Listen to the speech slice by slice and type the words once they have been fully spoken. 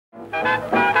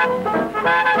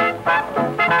I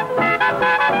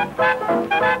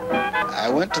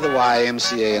went to the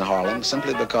YMCA in Harlem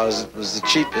simply because it was the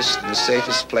cheapest and the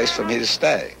safest place for me to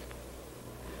stay.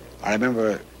 I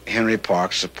remember Henry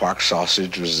Parks, the Park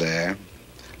Sausage was there.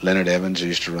 Leonard Evans, who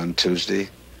used to run Tuesday,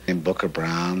 and Booker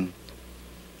Brown,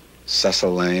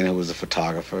 Cecil Lane, who was a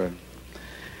photographer.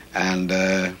 And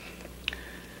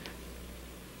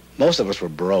most of us were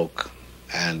broke,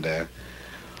 and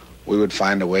we would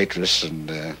find a waitress and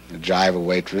jive a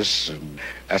waitress, and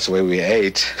that's the way we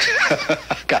ate.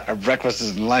 Got our breakfasts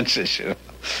and lunches, you know.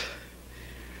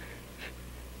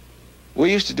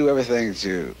 We used to do everything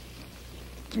to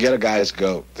get a guy's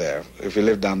goat there. If he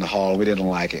lived down the hall, we didn't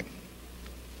like him.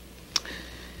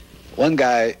 One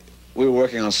guy, we were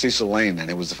working on Cecil Lane, and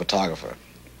he was the photographer.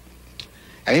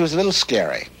 And he was a little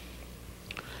scary.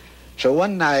 So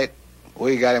one night,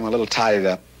 we got him a little tidied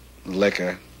up with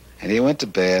liquor, and he went to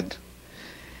bed.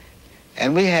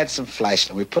 And we had some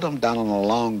flashlights. We put him down on a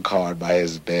long card by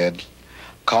his bed,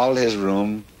 called his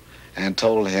room, and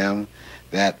told him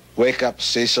that, wake up,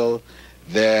 Cecil,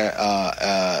 there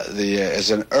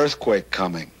is an earthquake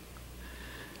coming.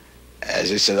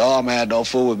 As he said, oh, man, don't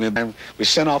fool with me. And we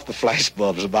sent off the flash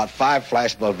bulbs, about 5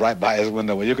 flash bulbs right by his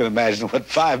window. Well, you can imagine what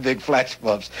 5 big flash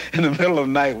bulbs in the middle of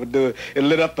the night would do. It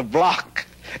lit up the block.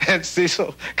 And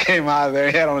Cecil came out of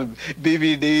there. He had on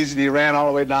DVDs, and he ran all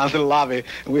the way down to the lobby.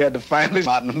 And we had to find him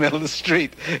out in the middle of the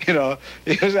street. You know,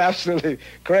 he was absolutely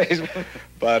crazy.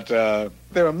 But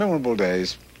they were memorable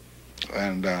days.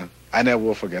 And I never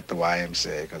will forget the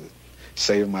YMCA because it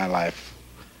saved my life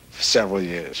for several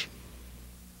years.